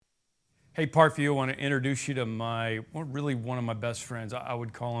Hey, Parkview, I want to introduce you to really one of my best friends. I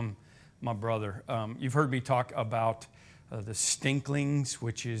would call him my brother. You've heard me talk about the Stinklings,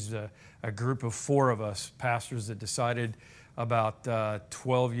 which is a group of four of us pastors that decided about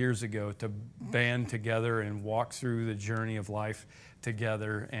 12 years ago to band together and walk through the journey of life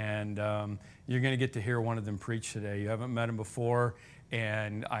together. And you're going to get to hear one of them preach today. You haven't met him before.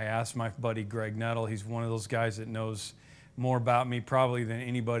 And I asked my buddy Greg Nettle, he's one of those guys that knows more about me probably than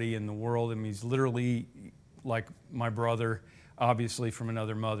anybody in the world. I mean, he's literally like my brother, obviously from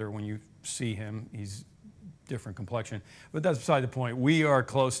another mother. When you see him, he's different complexion. But that's beside the point. We are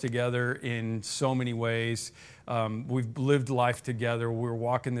close together in so many ways. We've lived life together. We're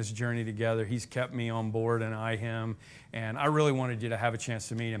walking this journey together. He's kept me on board and I him. And I really wanted you to have a chance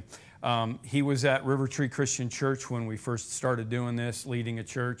to meet him. He was at River Tree Christian Church when we first started doing this, leading a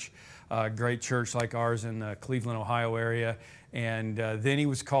church, a great church like ours in the Cleveland, Ohio area. And then he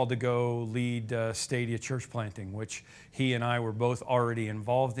was called to go lead Stadia Church Planting, which he and I were both already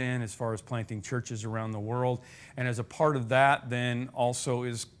involved in as far as planting churches around the world. And as a part of that, then also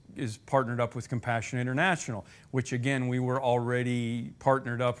is partnered up with Compassion International, which again, we were already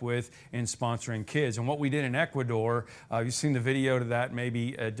partnered up with in sponsoring kids. And what we did in Ecuador, you've seen the video to that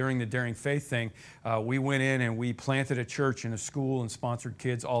maybe during the Daring Faith thing, we went in and we planted a church and a school and sponsored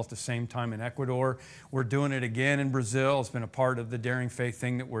kids all at the same time in Ecuador. We're doing it again in Brazil. It's been a part of the Daring Faith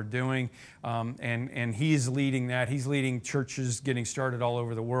thing that we're doing. And he's leading that. He's leading churches getting started all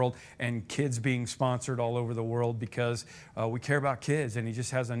over the world and kids being sponsored all over the world because we care about kids. And he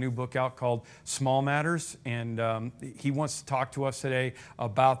just has a new book out called Small Matters. And he wants to talk to us today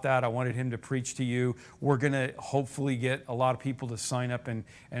about that. I wanted him to preach to you. We're going to hopefully get a lot of people to sign up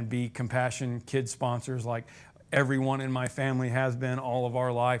and be Compassion Kids sponsors like everyone in my family has been all of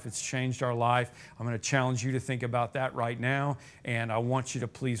our life. It's changed our life. I'm going to challenge you to think about that right now. And I want you to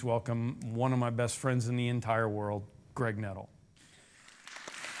please welcome one of my best friends in the entire world, Greg Nettle.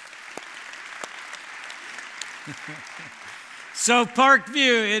 So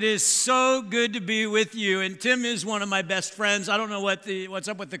Parkview, it is so good to be with you. And Tim is one of my best friends. I don't know what's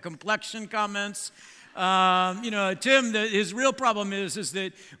up with the complexion comments. Tim, his real problem is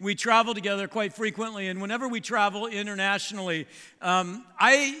that we travel together quite frequently. And whenever we travel internationally,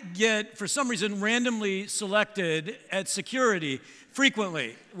 I get, for some reason, randomly selected at security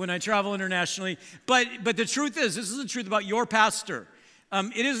frequently when I travel internationally. But the truth is, this is the truth about your pastor.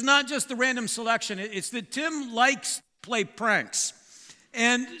 It is not just the random selection. It's that Tim likes play pranks.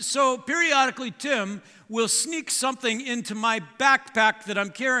 And so periodically Tim will sneak something into my backpack that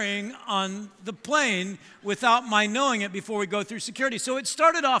I'm carrying on the plane without my knowing it before we go through security. So it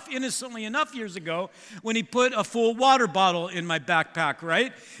started off innocently enough years ago when he put a full water bottle in my backpack,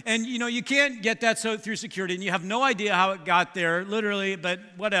 right? And you can't get that through security and you have no idea how it got there, literally, but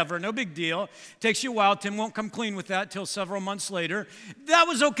whatever, no big deal. Takes you a while. Tim won't come clean with that till several months later. That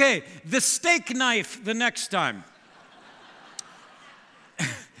was okay. The steak knife the next time.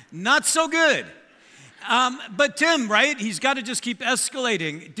 Not so good. But Tim, right, he's got to just keep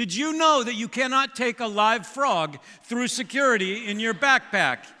escalating. Did you know that you cannot take a live frog through security in your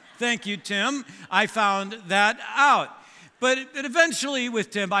backpack? Thank you, Tim. I found that out. But eventually with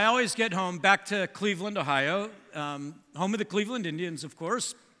Tim, I always get home back to Cleveland, Ohio, home of the Cleveland Indians, of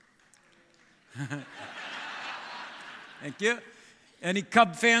course. Thank you. Any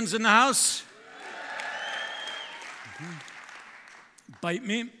Cub fans in the house? Bite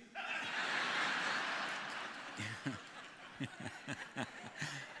me.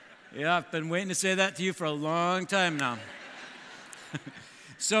 Yeah, I've been waiting to say that to you for a long time now.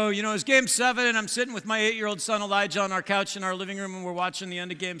 So, it's Game 7, and I'm sitting with my 8-year-old son Elijah on our couch in our living room, and we're watching the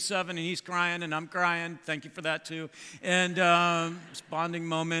end of Game 7, and he's crying, and I'm crying. Thank you for that, too. And it's a bonding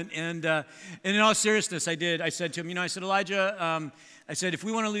moment. And in all seriousness, I said to him, I said, Elijah, I said, if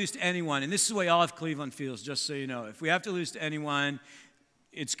we want to lose to anyone, and this is the way all of Cleveland feels, just so you know, if we have to lose to anyone,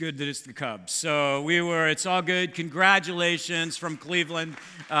 it's good that it's the Cubs. So it's all good. Congratulations from Cleveland.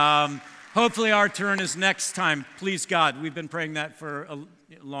 Hopefully our turn is next time. Please God. We've been praying that for a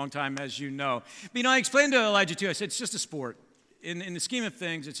long time, as you know. But, I explained to Elijah, too, I said, it's just a sport. In the scheme of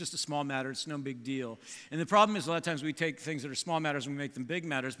things, it's just a small matter. It's no big deal. And the problem is a lot of times we take things that are small matters and we make them big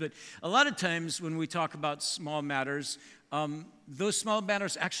matters. But a lot of times when we talk about small matters, those small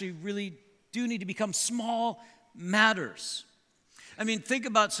matters actually really do need to become small matters. I mean, think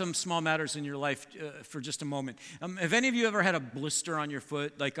about some small matters in your life for just a moment. Have any of you ever had a blister on your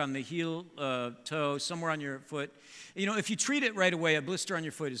foot, like on the heel, toe, somewhere on your foot? If you treat it right away, a blister on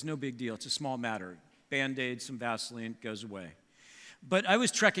your foot is no big deal. It's a small matter. Band-Aid, some Vaseline, goes away. But I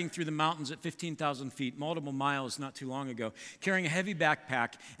was trekking through the mountains at 15,000 feet, multiple miles not too long ago, carrying a heavy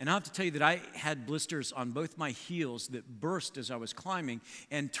backpack. And I have to tell you that I had blisters on both my heels that burst as I was climbing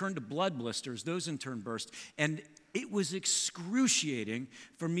and turned to blood blisters. Those in turn burst. And it was excruciating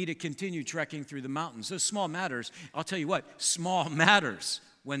for me to continue trekking through the mountains. Those small matters, I'll tell you what, small matters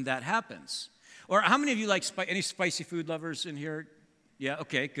when that happens. Or how many of you like any spicy food lovers in here? Yeah,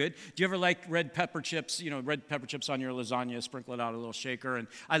 okay, good. Do you ever like red pepper chips? Red pepper chips on your lasagna, sprinkle it out a little shaker. And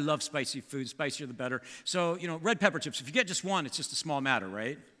I love spicy food. Spicier the better. So, red pepper chips, if you get just one, it's just a small matter,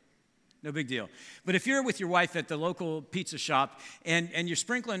 right? No big deal. But if you're with your wife at the local pizza shop and you're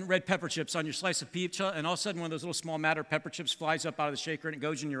sprinkling red pepper chips on your slice of pizza, and all of a sudden one of those little small matter pepper chips flies up out of the shaker and it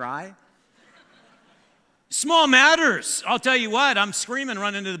goes in your eye. Small matters. I'll tell you what, I'm screaming,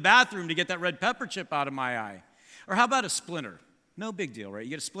 running to the bathroom to get that red pepper chip out of my eye. Or how about a splinter? No big deal, right? You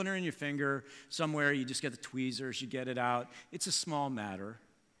get a splinter in your finger somewhere, you just get the tweezers, you get it out. It's a small matter.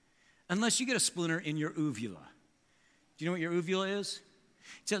 Unless you get a splinter in your uvula. Do you know what your uvula is?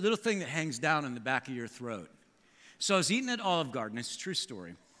 It's that little thing that hangs down in the back of your throat. So I was eating at Olive Garden. It's a true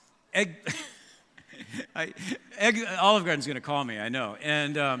story. Olive Garden's going to call me, I know.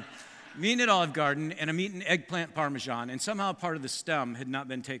 And I'm eating at Olive Garden, and I'm eating eggplant parmesan, and somehow part of the stem had not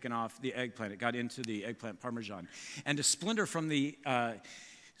been taken off the eggplant. It got into the eggplant parmesan. And a splinter from the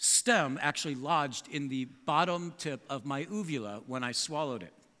stem actually lodged in the bottom tip of my uvula when I swallowed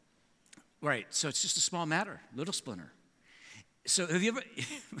it. Right, so it's just a small matter, little splinter. So have you ever,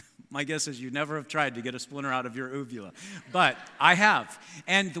 my guess is you never have tried to get a splinter out of your uvula, but I have.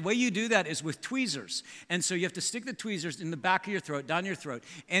 And the way you do that is with tweezers. And so you have to stick the tweezers in the back of your throat, down your throat.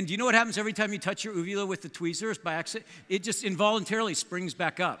 And do you know what happens every time you touch your uvula with the tweezers by accident? It just involuntarily springs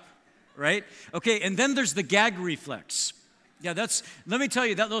back up, right? Okay, and then there's the gag reflex. Yeah, let me tell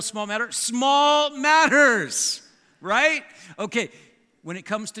you, that little small matters, right? Okay, when it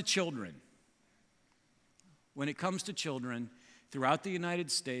comes to children, throughout the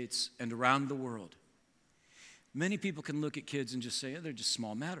United States and around the world, many people can look at kids and just say, they're just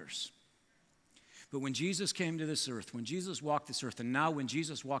small matters. But when Jesus came to this earth, when Jesus walked this earth, and now when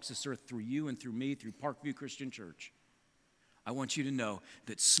Jesus walks this earth through you and through me, through Parkview Christian Church, I want you to know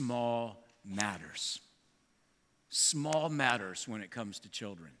that small matters. Small matters when it comes to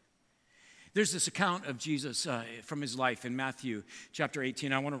children. There's this account of Jesus from his life in Matthew chapter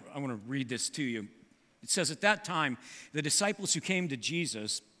 18. I want to read this to you. It says, at that time, the disciples who came to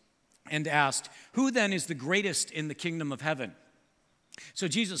Jesus and asked, who then is the greatest in the kingdom of heaven? So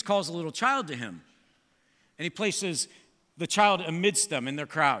Jesus calls a little child to him, and he places the child amidst them in their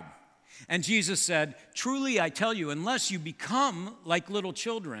crowd. And Jesus said, truly I tell you, unless you become like little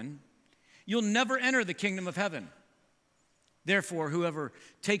children, you'll never enter the kingdom of heaven. Therefore, whoever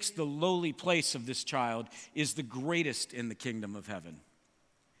takes the lowly place of this child is the greatest in the kingdom of heaven.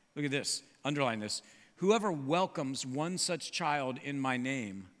 Look at this, underline this. Whoever welcomes one such child in my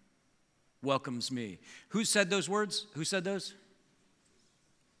name welcomes me. Who said those words? Who said those?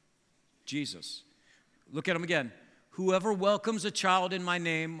 Jesus. Look at them again. Whoever welcomes a child in my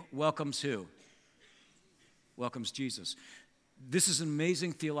name welcomes who? Welcomes Jesus. This is an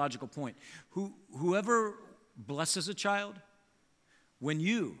amazing theological point. Whoever blesses a child, when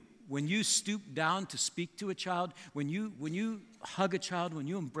you stoop down to speak to a child, when you hug a child, when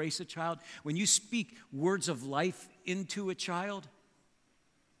you embrace a child, when you speak words of life into a child,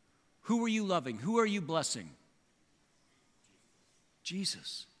 who are you loving? Who are you blessing?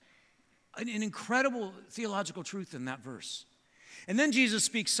 Jesus. An incredible theological truth in that verse. And then Jesus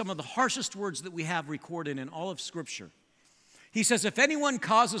speaks some of the harshest words that we have recorded in all of Scripture. He says, if anyone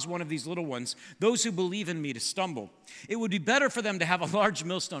causes one of these little ones, those who believe in me, to stumble, it would be better for them to have a large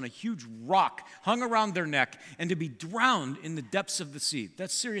millstone, a huge rock hung around their neck, and to be drowned in the depths of the sea.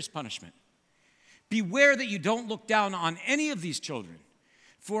 That's serious punishment. Beware that you don't look down on any of these children.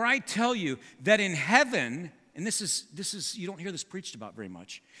 For I tell you that in heaven, and this is you don't hear this preached about very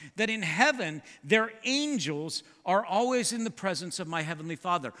much, that in heaven their angels are always in the presence of my heavenly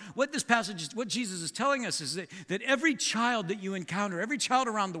Father. What this passage is, what Jesus is telling us is that every child that you encounter, every child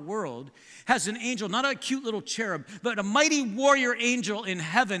around the world has an angel, not a cute little cherub, but a mighty warrior angel in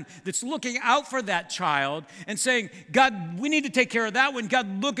heaven that's looking out for that child and saying, God, we need to take care of that one.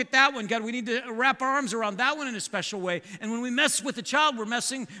 God, look at that one. God, we need to wrap our arms around that one in a special way. And when we mess with a child, we're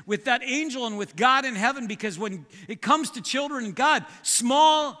messing with that angel and with God in heaven, because when it comes to children and God,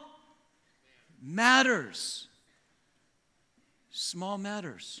 small matters. Small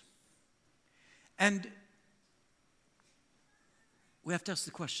matters. And we have to ask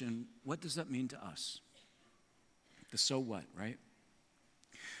the question, what does that mean to us? The so what, right?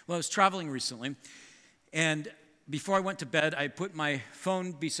 Well, I was traveling recently, and before I went to bed, I put my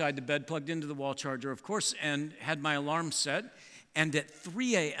phone beside the bed, plugged into the wall charger, of course, and had my alarm set. And at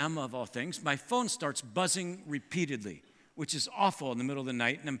 3 a.m. of all things, my phone starts buzzing repeatedly, which is awful in the middle of the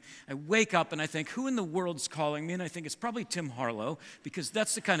night. And I wake up and I think, who in the world's calling me? And I think it's probably Tim Harlow, because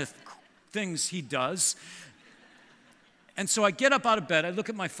that's the kind of things he does. And so I get up out of bed, I look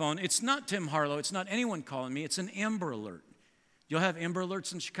at my phone. It's not Tim Harlow, it's not anyone calling me, it's an Amber Alert. You'll have Amber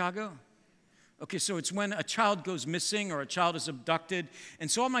Alerts in Chicago? Okay, so it's when a child goes missing or a child is abducted.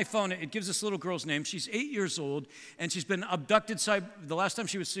 And so on my phone, it gives this little girl's name. She's 8 years old, and she's been abducted. The last time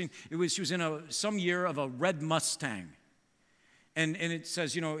she was seen, she was in some year of a red Mustang. And it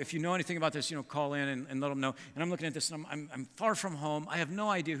says, if you know anything about this, call in and let them know. And I'm looking at this, and I'm far from home. I have no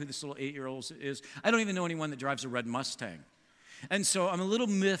idea who this little 8-year-old is. I don't even know anyone that drives a red Mustang. And so I'm a little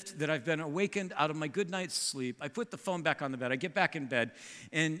miffed that I've been awakened out of my good night's sleep. I put the phone back on the bed. I get back in bed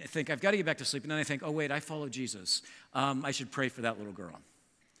and think, I've got to get back to sleep. And then I think, oh, wait, I follow Jesus. I should pray for that little girl.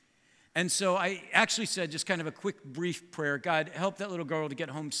 And so I actually said just kind of a quick, brief prayer. God, help that little girl to get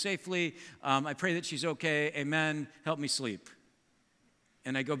home safely. I pray that she's okay. Amen. Help me sleep.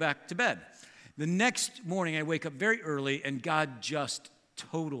 And I go back to bed. The next morning, I wake up very early, and God just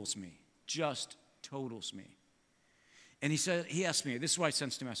totals me. And he asked me, this is why I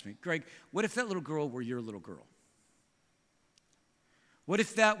sensed him ask me, Greg, what if that little girl were your little girl? What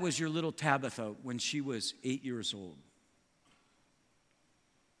if that was your little Tabitha when she was 8 years old?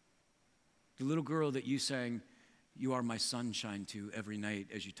 The little girl that you sang, "You Are My Sunshine" to every night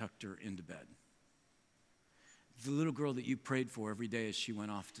as you tucked her into bed. The little girl that you prayed for every day as she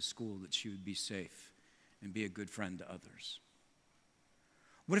went off to school, that she would be safe and be a good friend to others.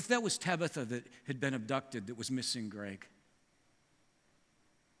 What if that was Tabitha that had been abducted, that was missing, Greg?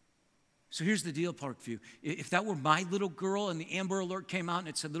 So here's the deal, Parkview. If that were my little girl and the Amber Alert came out and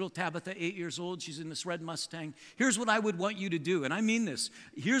it said, little Tabitha, 8 years old, she's in this red Mustang, here's what I would want you to do. And I mean this.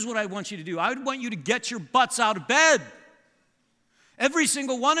 Here's what I want you to do. I would want you to get your butts out of bed. Every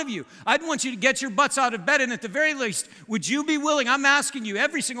single one of you. I'd want you to get your butts out of bed, and at the very least, would you be willing, I'm asking you,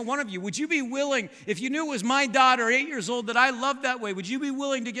 every single one of you, would you be willing, if you knew it was my daughter, 8 years old, that I loved that way, would you be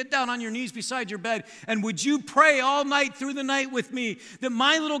willing to get down on your knees beside your bed, and would you pray all night through the night with me that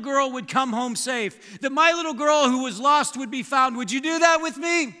my little girl would come home safe, that my little girl who was lost would be found? Would you do that with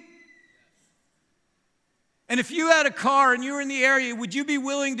me? And if you had a car and you were in the area, would you be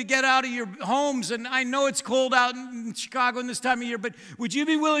willing to get out of your homes? And I know it's cold out in Chicago in this time of year, but would you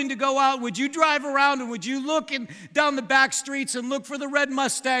be willing to go out? Would you drive around and would you look down the back streets and look for the red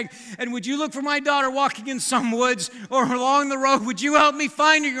Mustang? And would you look for my daughter walking in some woods or along the road? Would you help me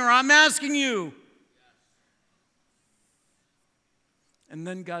finding her? I'm asking you. And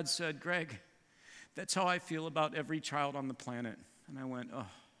then God said, Greg, that's how I feel about every child on the planet. And I went, oh.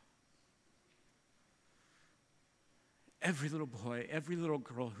 Every little boy, every little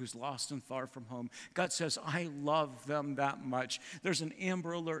girl who's lost and far from home, God says, I love them that much. There's an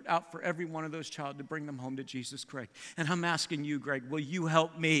Amber Alert out for every one of those child to bring them home to Jesus Christ. And I'm asking you, Greg, will you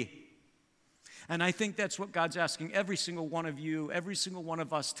help me? And I think that's what God's asking every single one of you, every single one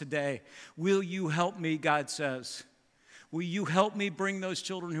of us today. Will you help me, God says. Will you help me bring those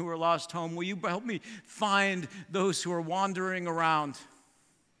children who are lost home? Will you help me find those who are wandering around?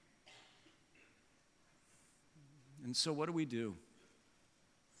 And so what do we do?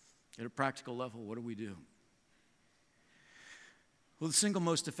 At a practical level, what do we do? Well, the single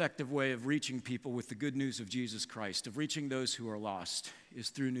most effective way of reaching people with the good news of Jesus Christ, of reaching those who are lost, is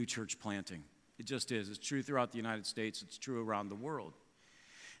through new church planting. It just is. It's true throughout the United States. It's true around the world.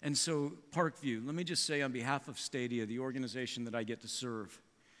 And so, Parkview, let me just say on behalf of Stadia, the organization that I get to serve,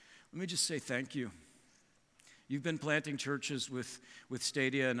 let me just say thank you. You've been planting churches with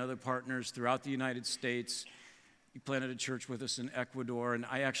Stadia and other partners throughout the United States. You planted a church with us in Ecuador, and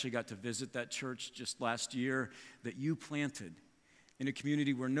I actually got to visit that church just last year that you planted in a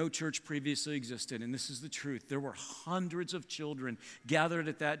community where no church previously existed. And this is the truth. There were hundreds of children gathered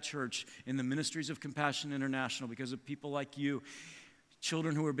at that church in the Ministries of Compassion International because of people like you.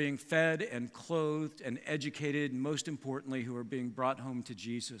 Children who are being fed and clothed and educated, and most importantly, who are being brought home to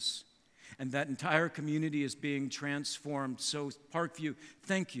Jesus. And that entire community is being transformed. So, Parkview,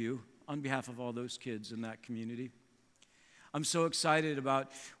 thank you on behalf of all those kids in that community. I'm so excited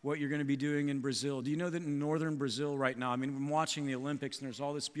about what you're going to be doing in Brazil. Do you know that in northern Brazil right now, I'm watching the Olympics and there's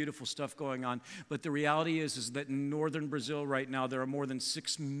all this beautiful stuff going on, but the reality is that in northern Brazil right now, there are more than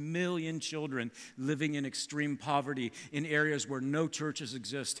 6 million children living in extreme poverty in areas where no churches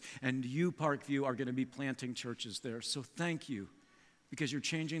exist, and you, Parkview, are going to be planting churches there. So thank you, because you're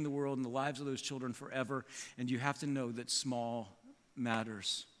changing the world and the lives of those children forever, and you have to know that small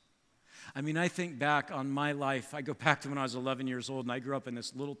matters. I mean, I think back on my life. I go back to when I was 11 years old, and I grew up in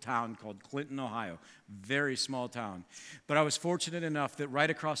this little town called Clinton, Ohio. Very small town. But I was fortunate enough that right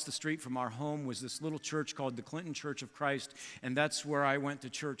across the street from our home was this little church called the Clinton Church of Christ, and that's where I went to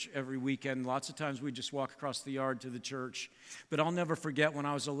church every weekend. Lots of times we'd just walk across the yard to the church. But I'll never forget when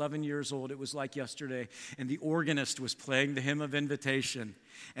I was 11 years old, it was like yesterday, and the organist was playing the hymn of invitation.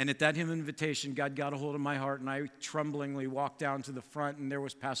 And at that hymn of invitation, God got a hold of my heart, and I tremblingly walked down to the front, and there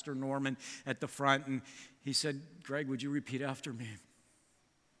was Pastor Norman at the front, and he said, "Greg, would you repeat after me?"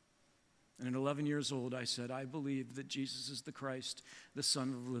 And at 11 years old, I said, "I believe that Jesus is the Christ, the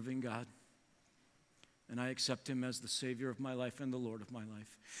Son of the living God. And I accept him as the Savior of my life and the Lord of my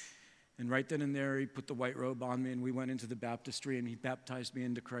life." And right then and there, he put the white robe on me, and we went into the baptistry, and he baptized me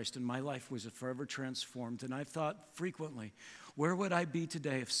into Christ, and my life was forever transformed. And I've thought frequently, where would I be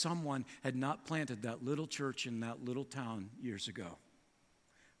today if someone had not planted that little church in that little town years ago?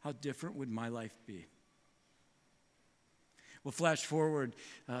 How different would my life be? Well, fast forward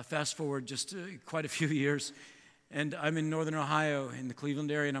just quite a few years, and I'm in northern Ohio in the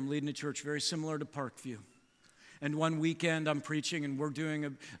Cleveland area, and I'm leading a church very similar to Parkview. And one weekend I'm preaching, and we're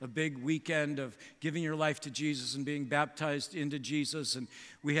doing a big weekend of giving your life to Jesus and being baptized into Jesus. And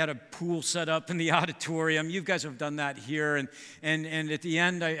we had a pool set up in the auditorium. You guys have done that here. And at the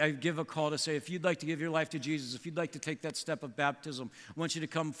end, I give a call to say, if you'd like to give your life to Jesus, if you'd like to take that step of baptism, I want you to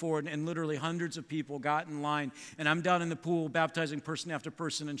come forward. And literally hundreds of people got in line. And I'm down in the pool baptizing person after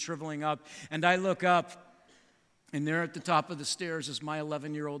person and shriveling up. And I look up, and there at the top of the stairs is my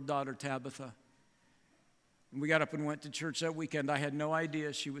 11-year-old daughter, Tabitha. And we got up and went to church that weekend. I had no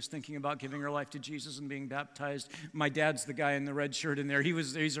idea she was thinking about giving her life to Jesus and being baptized. My dad's the guy in the red shirt in there.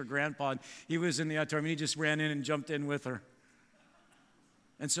 He's her grandpa. He was in the auditorium, and he just ran in and jumped in with her.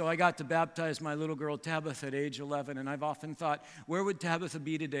 And so I got to baptize my little girl Tabitha at age 11, and I've often thought, where would Tabitha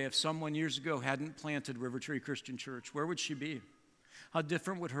be today if someone years ago hadn't planted River Tree Christian Church? Where would she be? How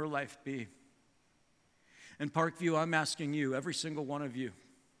different would her life be? And Parkview, I'm asking you, every single one of you,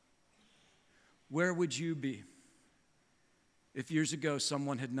 where would you be if years ago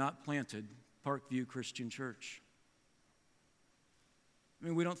someone had not planted Parkview Christian Church? I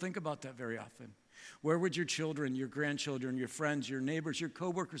mean, we don't think about that very often. Where would your children, your grandchildren, your friends, your neighbors, your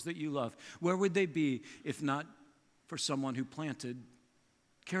coworkers that you love, where would they be if not for someone who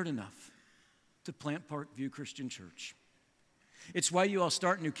cared enough to plant Parkview Christian Church? It's why you all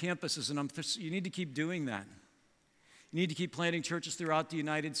start new campuses, and you need to keep doing that. You need to keep planting churches throughout the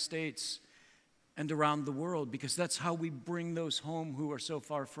United States and around the world, because that's how we bring those home who are so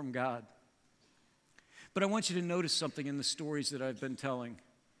far from God. But I want you to notice something in the stories that I've been telling.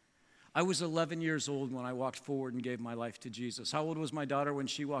 I was 11 years old when I walked forward and gave my life to Jesus. How old was my daughter when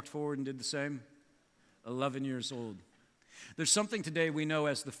she walked forward and did the same? 11 years old. There's something today we know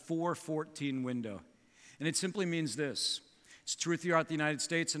as the 414 window, and it simply means this. It's true throughout the United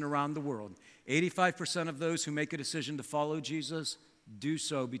States and around the world. 85% of those who make a decision to follow Jesus do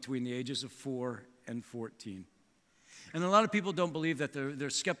so between the ages of 4 and 14. And a lot of people don't believe that. They're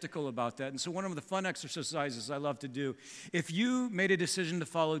skeptical about that. And so one of the fun exercises I love to do, if you made a decision to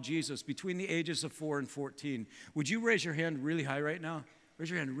follow Jesus between the ages of 4 and 14, would you raise your hand really high right now? Raise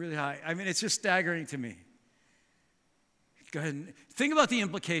your hand really high. I mean, it's just staggering to me. Go ahead and think about the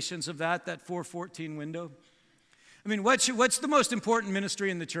implications of that 4-14 window. I mean, what's the most important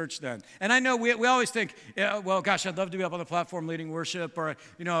ministry in the church then? And I know we always think, yeah, well, gosh, I'd love to be up on the platform leading worship, or,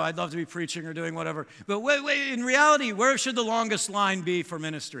 I'd love to be preaching or doing whatever. But in reality, where should the longest line be for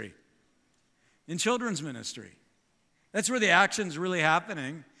ministry? In children's ministry. That's where the action's really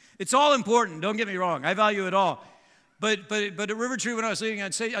happening. It's all important, don't get me wrong. I value it all. But at River Tree, when I was leading,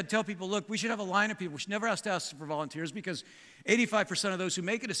 I'd tell people, look, we should have a line of people. We should never have to ask for volunteers, because 85% of those who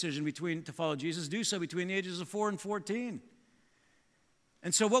make a decision to follow Jesus do so between the ages of 4 and 14.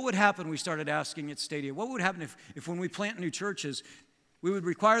 And so what would happen, we started asking at Stadia, what would happen if when we plant new churches, we would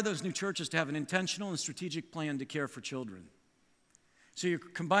require those new churches to have an intentional and strategic plan to care for children? So you're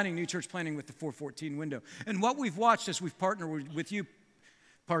combining new church planting with the 414 window. And what we've watched as we've partnered with you,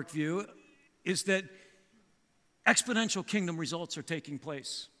 Parkview, is that exponential kingdom results are taking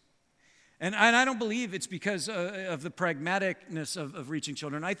place. And I don't believe it's because of the pragmaticness of reaching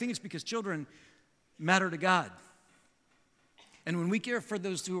children. I think it's because children matter to God. And when we care for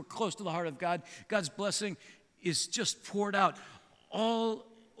those who are close to the heart of God, God's blessing is just poured out all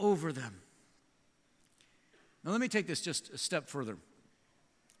over them. Now let me take this just a step further.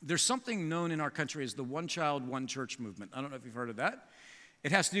 There's something known in our country as the one child, one church movement. I don't know if you've heard of that.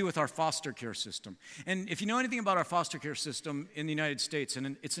 It has to do with our foster care system. And if you know anything about our foster care system in the United States,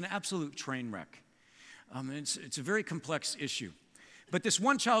 and it's an absolute train wreck. It's a very complex issue. But this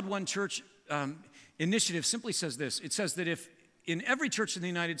One Child, One Church initiative simply says this. It says that if in every church in the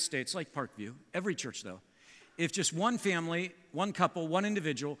United States, like Parkview, every church though, if just one family, one couple, one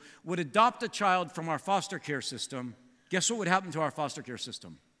individual would adopt a child from our foster care system, guess what would happen to our foster care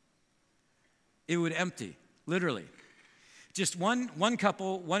system? It would empty, literally. Just one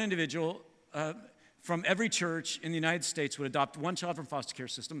couple, one individual from every church in the United States would adopt one child from foster care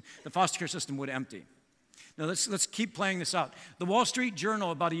system. The foster care system would empty. Now let's keep playing this out. The Wall Street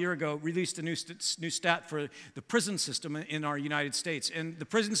Journal about a year ago released a new stat for the prison system in our United States. And the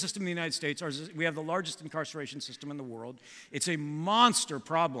prison system in the United States, we have the largest incarceration system in the world. It's a monster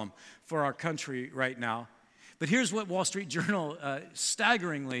problem for our country right now. But here's what Wall Street Journal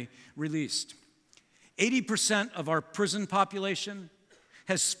staggeringly released. 80% of our prison population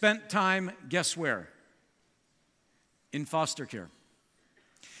has spent time, guess where? In foster care.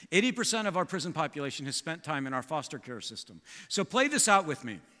 80% of our prison population has spent time in our foster care system. So play this out with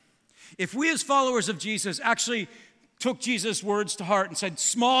me. If we as followers of Jesus actually took Jesus' words to heart and said,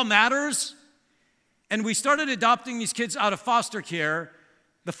 small matters, and we started adopting these kids out of foster care,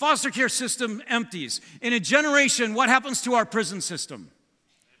 the foster care system empties. In a generation, what happens to our prison system?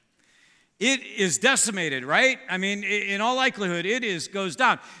 It is decimated, right? I mean, in all likelihood, goes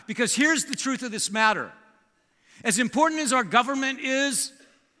down. Because here's the truth of this matter. As important as our government is,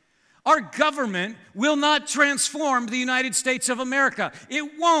 our government will not transform the United States of America.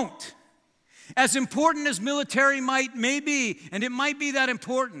 It won't. As important as military might may be, and it might be that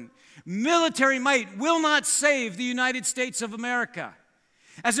important, military might will not save the United States of America.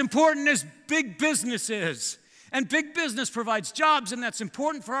 As important as big business is, and big business provides jobs, and that's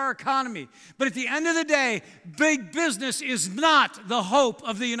important for our economy. But at the end of the day, big business is not the hope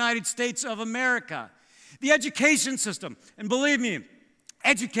of the United States of America. The education system, and believe me,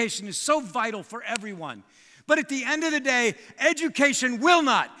 education is so vital for everyone. But at the end of the day, education will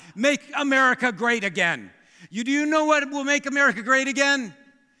not make America great again. Do you know what will make America great again?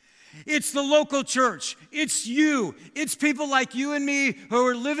 It's the local church. It's you. It's people like you and me who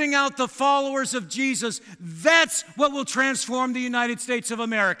are living out the followers of Jesus. That's what will transform the United States of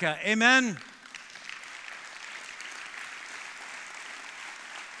America. Amen?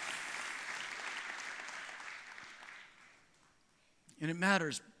 And it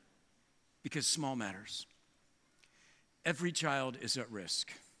matters because small matters. Every child is at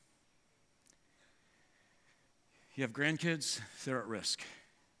risk. You have grandkids, they're at risk.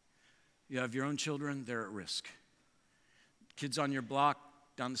 You have your own children, they're at risk. Kids on your block,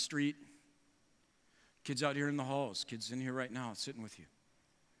 down the street, kids out here in the halls, kids in here right now sitting with you.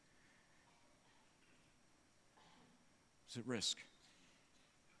 It's at risk.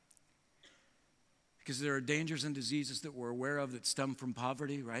 Because there are dangers and diseases that we're aware of that stem from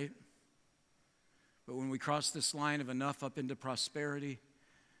poverty, right? But when we cross this line of enough up into prosperity,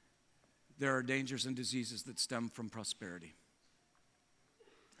 there are dangers and diseases that stem from prosperity.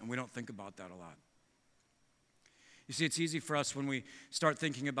 And we don't think about that a lot. You see, it's easy for us when we start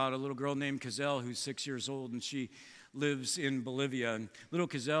thinking about a little girl named Cazelle who's 6 years old and she lives in Bolivia. And little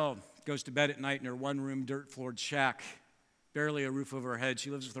Cazelle goes to bed at night in her one-room dirt-floored shack, barely a roof over her head.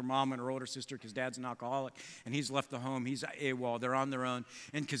 She lives with her mom and her older sister because dad's an alcoholic, and he's left the home. He's AWOL. They're on their own.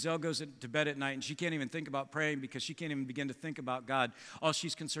 And Cazelle goes to bed at night, and she can't even think about praying because she can't even begin to think about God. All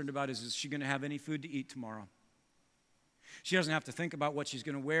she's concerned about is she going to have any food to eat tomorrow? She doesn't have to think about what she's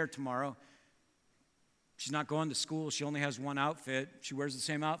going to wear tomorrow. She's not going to school. She only has one outfit. She wears the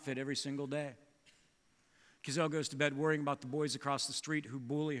same outfit every single day. Cazelle goes to bed worrying about the boys across the street who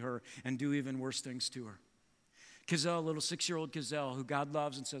bully her and do even worse things to her. Cazelle, little 6-year-old Cazelle, who God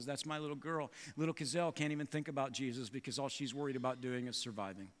loves and says, that's my little girl. Little Cazelle can't even think about Jesus because all she's worried about doing is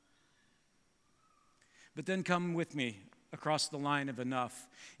surviving. But then come with me across the line of enough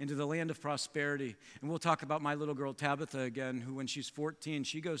into the land of prosperity. And we'll talk about my little girl Tabitha again, who when she's 14,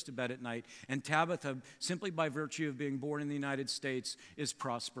 she goes to bed at night. And Tabitha, simply by virtue of being born in the United States, is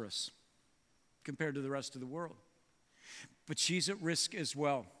prosperous compared to the rest of the world. But she's at risk as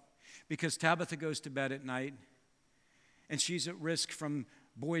well because Tabitha goes to bed at night and she's at risk from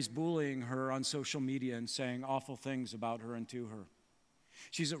boys bullying her on social media and saying awful things about her and to her.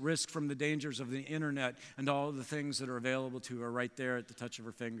 She's at risk from the dangers of the internet and all of the things that are available to her right there at the touch of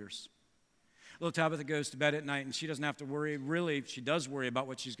her fingers. Little Tabitha goes to bed at night and she doesn't have to worry. Really, she does worry about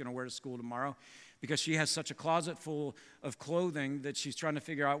what she's going to wear to school tomorrow because she has such a closet full of clothing that she's trying to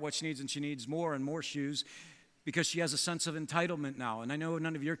figure out what she needs, and she needs more and more shoes because she has a sense of entitlement now. And I know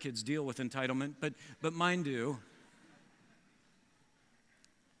none of your kids deal with entitlement, but mine do.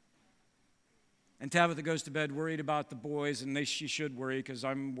 And Tabitha goes to bed worried about the boys, and she should worry because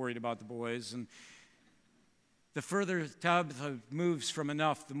I'm worried about the boys. And The further Tabitha moves from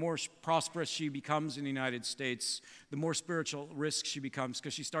enough, the more prosperous she becomes in the United States, the more spiritual risk she becomes,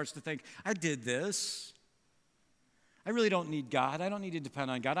 because she starts to think, I did this. I really don't need God. I don't need to depend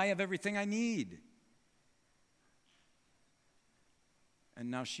on God. I have everything I need.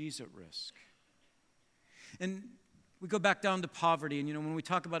 And now she's at risk. And we go back down to poverty, and when we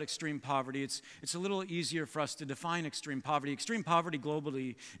talk about extreme poverty, it's a little easier for us to define extreme poverty. Extreme poverty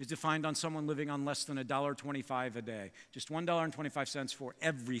globally is defined on someone living on less than $1.25 a day, just $1.25 for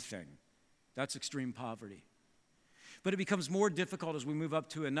everything. That's extreme poverty. But it becomes more difficult as we move up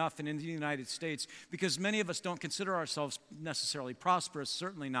to enough and in the United States, because many of us don't consider ourselves necessarily prosperous,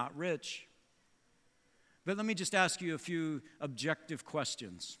 certainly not rich. But let me just ask you a few objective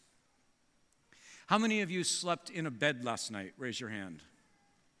questions. How many of you slept in a bed last night? Raise your hand.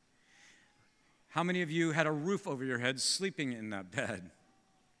 How many of you had a roof over your head sleeping in that bed?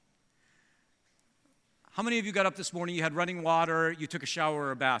 How many of you got up this morning, you had running water, you took a shower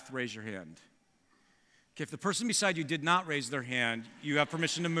or a bath? Raise your hand. Okay, if the person beside you did not raise their hand, you have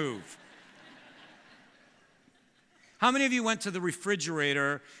permission to move. How many of you went to the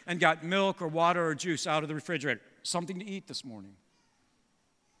refrigerator and got milk or water or juice out of the refrigerator? Something to eat this morning.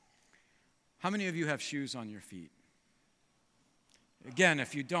 How many of you have shoes on your feet? Again,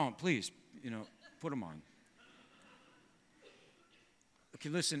 if you don't, please, put them on. Okay,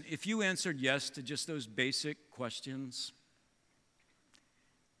 listen, if you answered yes to just those basic questions,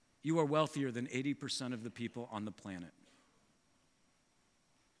 you are wealthier than 80% of the people on the planet.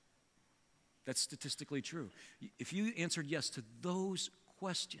 That's statistically true. If you answered yes to those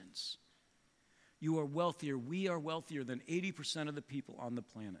questions, you are wealthier. We are wealthier than 80% of the people on the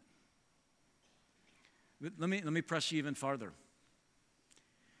planet. Let me press you even farther.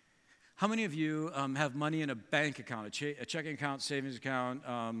 How many of you have money in a bank account, a checking account, savings account?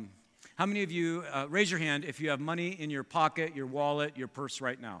 How many of you, raise your hand if you have money in your pocket, your wallet, your purse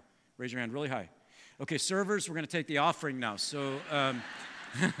right now? Raise your hand really high. Okay, servers, we're going to take the offering now. So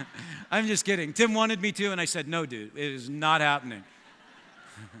I'm just kidding. Tim wanted me to, and I said, no, dude, it is not happening.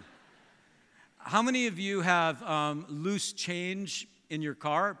 How many of you have loose change in your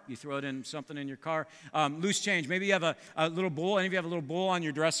car? You throw it in something in your car. Loose change. Maybe you have a little bowl. Any of you have a little bowl on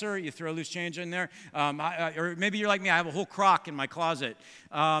your dresser? You throw loose change in there. Or maybe you're like me. I have a whole crock in my closet,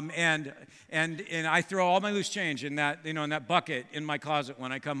 and I throw all my loose change in that in that bucket in my closet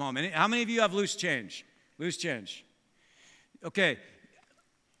when I come home. And how many of you have loose change? Loose change. Okay.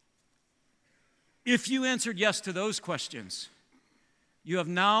 If you answered yes to those questions, you have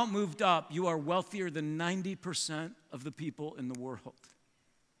now moved up. You are wealthier than 90% of the people in the world.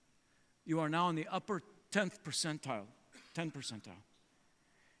 You are now in the upper 10th percentile, 10th percentile.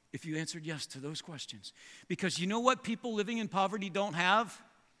 If you answered yes to those questions. Because you know what people living in poverty don't have?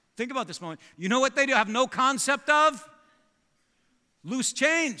 Think about this moment. You know what they do have no concept of? Loose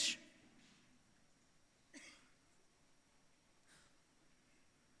change.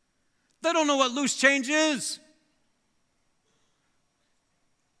 They don't know what loose change is.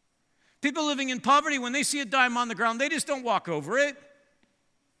 People living in poverty, when they see a dime on the ground, they just don't walk over it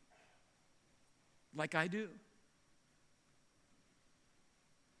like I do.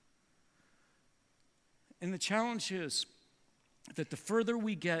 And the challenge is that the further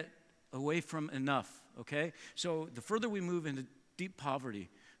we get away from enough, okay? So the further we move into deep poverty,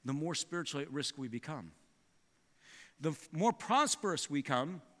 the more spiritually at risk we become. The more prosperous we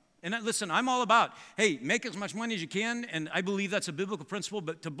become. And listen, I'm all about, hey, make as much money as you can, and I believe that's a biblical principle,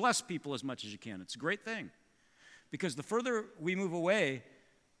 but to bless people as much as you can. It's a great thing. Because the further we move away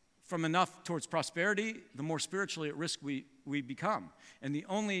from enough towards prosperity, the more spiritually at risk we become. And the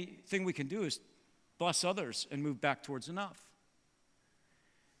only thing we can do is bless others and move back towards enough.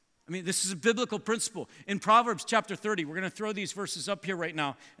 I mean, this is a biblical principle. In Proverbs chapter 30, we're going to throw these verses up here right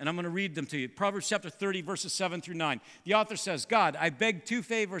now, and I'm going to read them to you. Proverbs chapter 30, verses 7 through 9. The author says, God, I beg two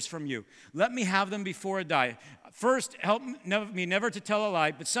favors from you. Let me have them before I die. First, help me never to tell a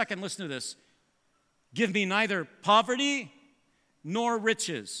lie. But second, listen to this. Give me neither poverty nor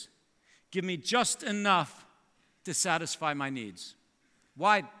riches. Give me just enough to satisfy my needs.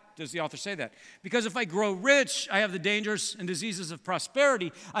 Why does the author say that? Because if I grow rich, I have the dangers and diseases of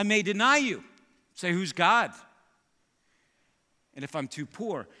prosperity. I may deny you. Say, who's God? And if I'm too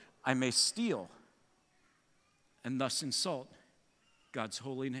poor, I may steal and thus insult God's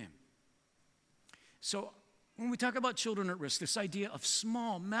holy name. So when we talk about children at risk, this idea of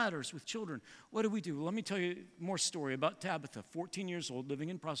small matters with children, what do? Well, let me tell you more story about Tabitha, 14 years old, living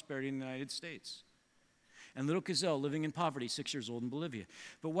in prosperity in the United States. And little Gazelle living in poverty, 6 years old in Bolivia.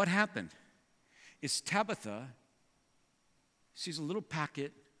 But what happened is Tabitha sees a little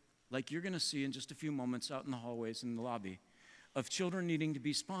packet like you're going to see in just a few moments out in the hallways in the lobby, of children needing to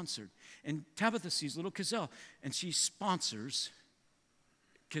be sponsored. And Tabitha sees little Kazelle, and she sponsors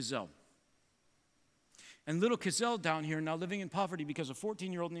Kazelle. And little Kazelle down here, now living in poverty because a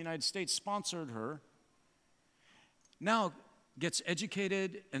 14-year-old in the United States sponsored her, now gets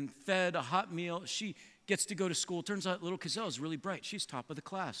educated and fed a hot meal. She gets to go to school. Turns out little Kazelle is really bright. She's top of the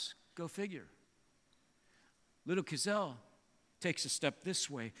class. Go figure. Little Kazelle takes a step this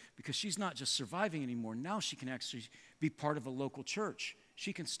way because she's not just surviving anymore. Now she can actually be part of a local church.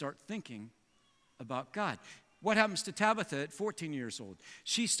 She can start thinking about God. What happens to Tabitha at 14 years old?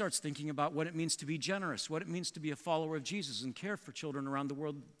 She starts thinking about what it means to be generous, what it means to be a follower of Jesus and care for children around the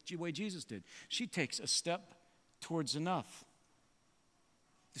world the way Jesus did. She takes a step towards enough.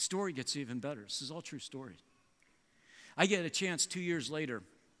 The story gets even better. This is all true story. I get a chance 2 years later,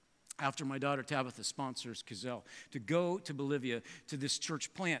 after my daughter Tabitha sponsors Kazelle, to go to Bolivia to this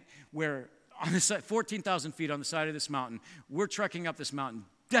church plant where on the side, 14,000 feet on the side of this mountain, we're trekking up this mountain,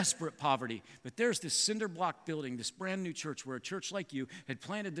 desperate poverty. But there's this cinder block building, this brand new church where a church like you had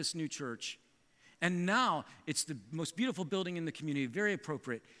planted this new church. And now it's the most beautiful building in the community, very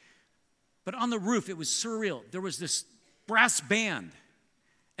appropriate. But on the roof, it was surreal. There was this brass band.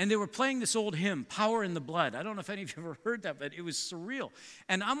 And they were playing this old hymn, Power in the Blood. I don't know if any of you have ever heard that, but it was surreal.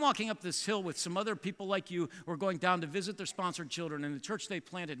 And I'm walking up this hill with some other people like you who are going down to visit their sponsored children in the church they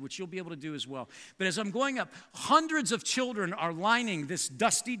planted, which you'll be able to do as well. But as I'm going up, hundreds of children are lining this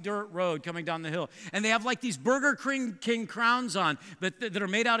dusty dirt road coming down the hill. And they have like these Burger King crowns on, but that are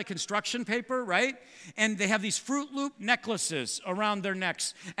made out of construction paper, right? And they have these Fruit Loop necklaces around their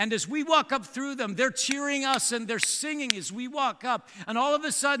necks. And as we walk up through them, they're cheering us and they're singing as we walk up. And all of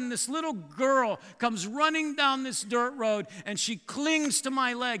a sudden, this little girl comes running down this dirt road and she clings to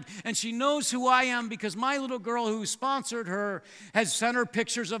my leg and she knows who I am because my little girl who sponsored her has sent her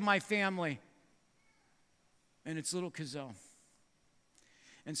pictures of my family. And it's little Kazelle.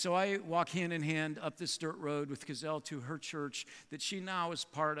 And so I walk hand in hand up this dirt road with Kazelle to her church that she now is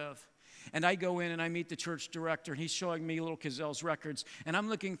part of. And I go in and I meet the church director, and he's showing me little Kazelle's records. And I'm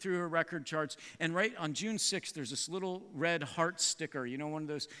looking through her record charts. And right on June 6th, there's this little red heart sticker, you know, one of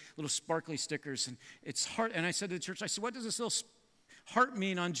those little sparkly stickers. And it's heart. And I said to the church, I said, what does this little heart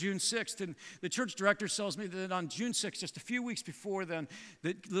mean on June 6th? And the church director tells me that on June 6th, just a few weeks before then,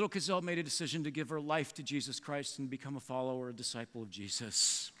 that little Kazelle made a decision to give her life to Jesus Christ and become a follower, a disciple of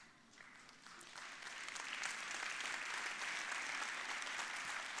Jesus.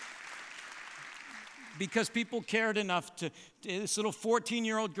 Because people cared enough this little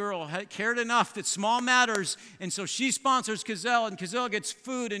 14-year-old girl cared enough that small matters, and so she sponsors Kazelle, and Kazelle gets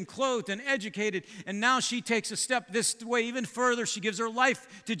food and clothed and educated, and now she takes a step this way even further. She gives her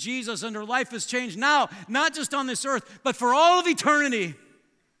life to Jesus, and her life has changed now, not just on this earth, but for all of eternity.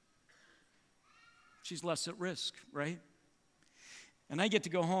 She's less at risk, right? And I get to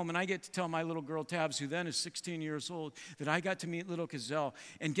go home and I get to tell my little girl Tabs, who then is 16 years old, that I got to meet little Kazelle.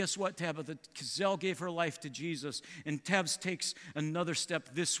 And guess what, Tabitha? Kazelle gave her life to Jesus, and Tabs takes another step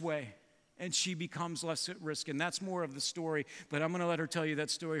this way, and she becomes less at risk. And that's more of the story, but I'm going to let her tell you that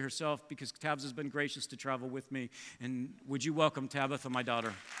story herself because Tabs has been gracious to travel with me. And would you welcome Tabitha, my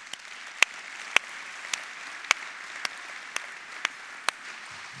daughter?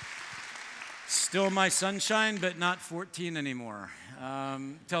 Still my sunshine, but not 14 anymore.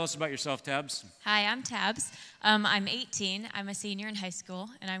 Tell us about yourself, Tabs. Hi, I'm Tabs. I'm 18. I'm a senior in high school,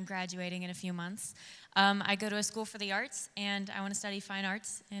 and I'm graduating in a few months. I go to a school for the arts, and I want to study fine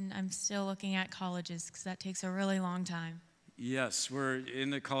arts, and I'm still looking at colleges because that takes a really long time. Yes, we're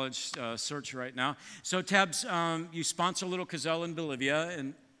in the college search right now. So, Tabs, you sponsor little Kazelle in Bolivia.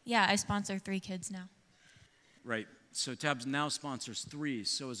 And yeah, I sponsor 3 kids now. Right. So Tabs now sponsors 3.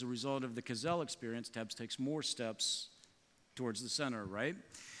 So as a result of the Kazelle experience, Tabs takes more steps towards the center, right?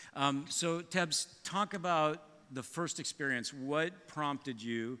 So Tabs, talk about the first experience. What prompted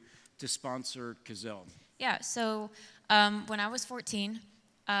you to sponsor Kazelle? Yeah, so when I was 14,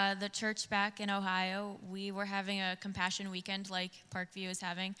 the church back in Ohio, we were having a compassion weekend like Parkview is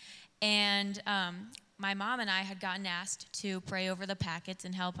having, and my mom and I had gotten asked to pray over the packets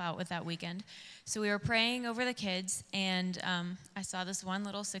and help out with that weekend. So we were praying over the kids, and I saw this one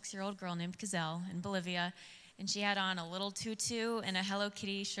little 6-year-old girl named Kazelle in Bolivia, and she had on a little tutu and a Hello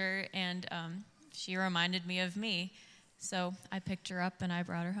Kitty shirt, and she reminded me of me. So I picked her up and I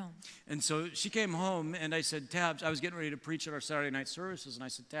brought her home. And so she came home and I said, Tabs, I was getting ready to preach at our Saturday night services, and I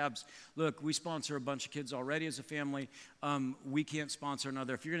said, Tabs, look, we sponsor a bunch of kids already as a family. We can't sponsor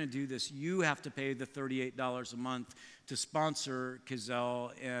another. If you're going to do this, you have to pay the $38 a month to sponsor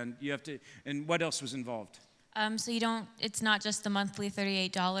Kazelle, and you have to, and what else was involved? So it's not just the monthly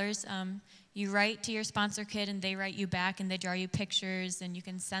 $38. You write to your sponsor kid and they write you back and they draw you pictures and you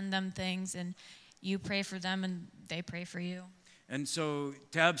can send them things and you pray for them and they pray for you. And so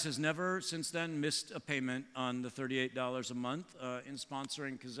Tabs has never since then missed a payment on the $38 a month in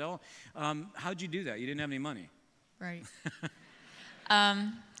sponsoring Cazell. How'd you do that? You didn't have any money. Right.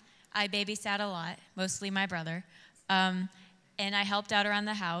 I babysat a lot, mostly my brother. And I helped out around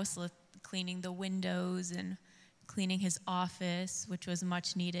the house with cleaning the windows and cleaning his office, which was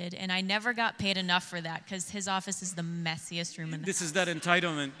much needed. And I never got paid enough for that because his office is the messiest room in the house. This is that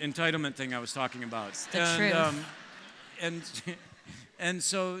entitlement thing I was talking about. It's the truth. And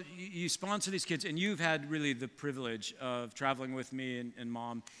so you sponsor these kids, and you've had really the privilege of traveling with me and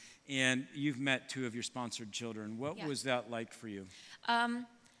Mom, and you've met two of your sponsored children. What was that like for you?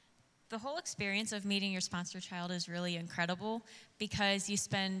 The whole experience of meeting your sponsor child is really incredible because you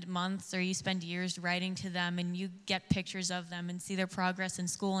spend months or you spend years writing to them and you get pictures of them and see their progress in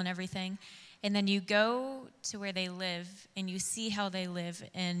school and everything. And then you go to where they live and you see how they live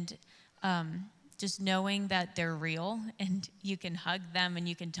and just knowing that they're real and you can hug them and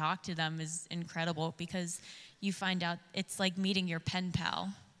you can talk to them is incredible because you find out it's like meeting your pen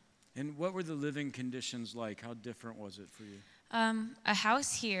pal. And what were the living conditions like? How different was it for you? A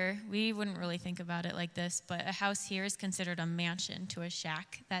house here, we wouldn't really think about it like this, but a house here is considered a mansion to a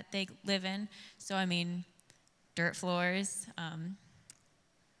shack that they live in. So, I mean, dirt floors,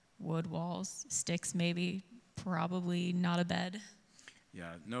 wood walls, sticks maybe, probably not a bed.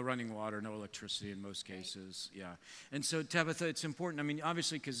 Yeah, no running water, no electricity in most cases, yeah. And so, Tabitha, it's important. I mean,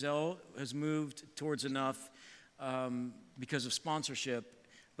 obviously, Cazell has moved towards enough because of sponsorship,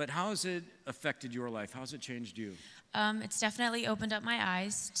 but how has it affected your life? How has it changed you? It's definitely opened up my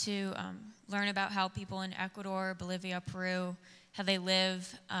eyes to learn about how people in Ecuador, Bolivia, Peru, how they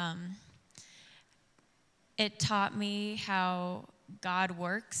live. It taught me how God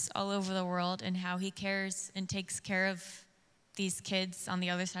works all over the world and how he cares and takes care of these kids on the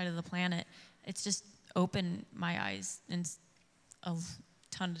other side of the planet. It's just opened my eyes in a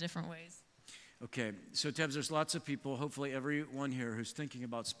ton of different ways. Okay, so Tabs, there's lots of people, hopefully everyone here, who's thinking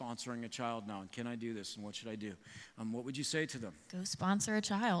about sponsoring a child now. And can I do this? And what should I do? What would you say to them? Go sponsor a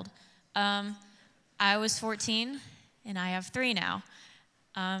child. I was 14, and I have 3 now.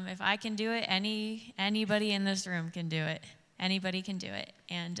 If I can do it, anybody in this room can do it. Anybody can do it.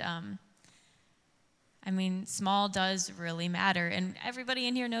 And, I mean, small does really matter, and everybody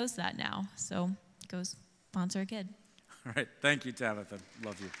in here knows that now. So go sponsor a kid. All right, thank you, Tabitha.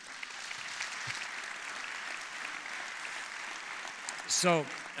 Love you. So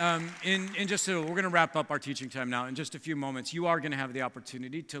in just we're going to wrap up our teaching time now. In just a few moments, you are going to have the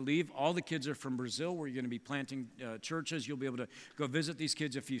opportunity to leave. All the kids are from Brazil, where you're going to be planting churches. You'll be able to go visit these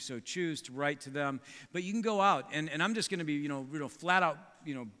kids if you so choose, to write to them. But you can go out, and I'm just going to be, flat out,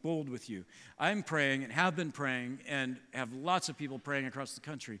 bold with you. I'm praying and have been praying and have lots of people praying across the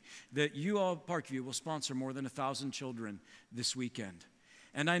country that you all at Parkview will sponsor more than 1,000 children this weekend.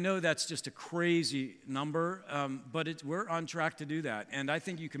 And I know that's just a crazy number, but we're on track to do that. And I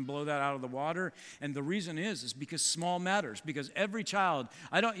think you can blow that out of the water. And the reason is because small matters. Because every child,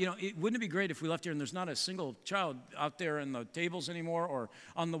 wouldn't it be great if we left here and there's not a single child out there in the tables anymore or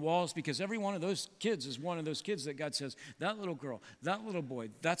on the walls? Because every one of those kids is one of those kids that God says, that little girl, that little boy,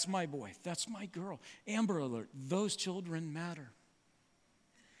 that's my boy, that's my girl. Amber Alert, those children matter.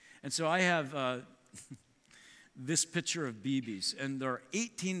 And so I have this picture of BBs, and there are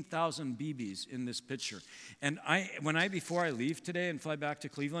 18,000 BBs in this picture. And before I leave today and fly back to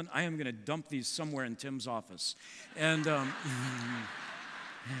Cleveland, I am going to dump these somewhere in Tim's office. And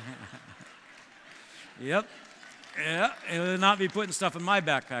yep, yeah, he'll not be putting stuff in my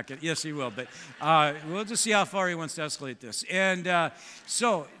backpack. Yes, he will, but we'll just see how far he wants to escalate this. And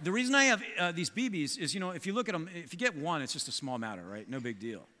so the reason I have these BBs is, if you look at them, if you get one, it's just a small matter, right? No big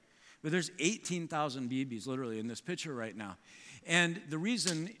deal. But there's 18,000 BBs literally in this picture right now. And the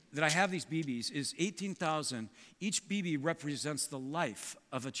reason that I have these BBs is 18,000, each BB represents the life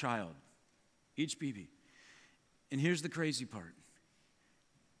of a child. Each BB. And here's the crazy part.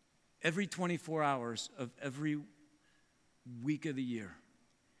 Every 24 hours of every week of the year,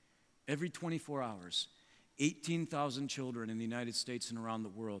 every 24 hours, 18,000 children in the United States and around the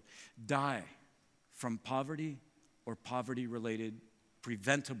world die from poverty or poverty-related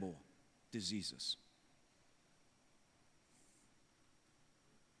preventable diseases.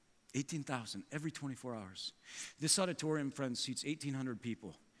 18,000 every 24 hours. This auditorium, friends, seats 1,800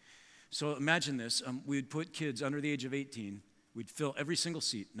 people. So imagine this. We would put kids under the age of 18. We'd fill every single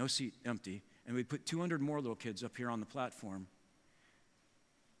seat, no seat empty, and we'd put 200 more little kids up here on the platform.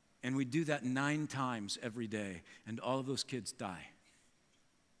 And we do that 9 times every day, and all of those kids die.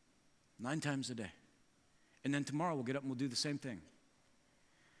 9 times a day. And then tomorrow we'll get up and we'll do the same thing.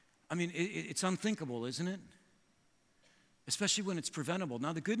 I mean, it's unthinkable, isn't it? Especially when it's preventable.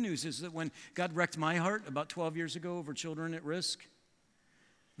 Now, the good news is that when God wrecked my heart about 12 years ago over children at risk,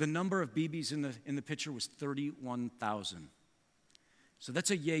 the number of BBs in the picture was 31,000. So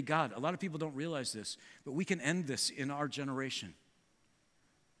that's a yay God. A lot of people don't realize this, but we can end this in our generation.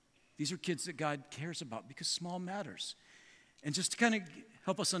 These are kids that God cares about because small matters. And just to kind of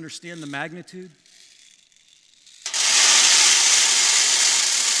help us understand the magnitude,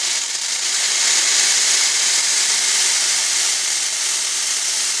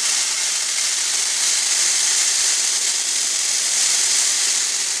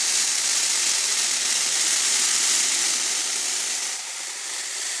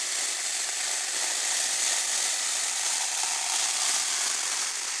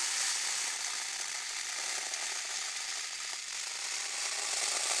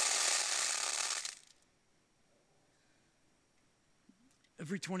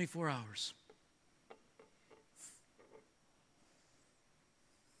 every 24 hours.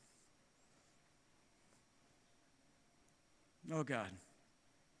 Oh, God.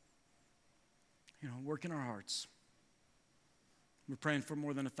 Work in our hearts. We're praying for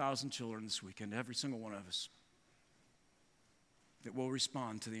more than 1,000 children this weekend, every single one of us, that will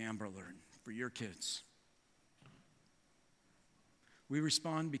respond to the Amber Alert for your kids. We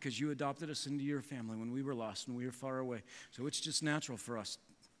respond because you adopted us into your family when we were lost and we were far away. So it's just natural for us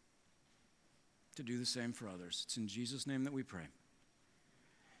to do the same for others. It's in Jesus' name that we pray.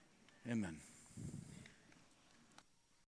 Amen.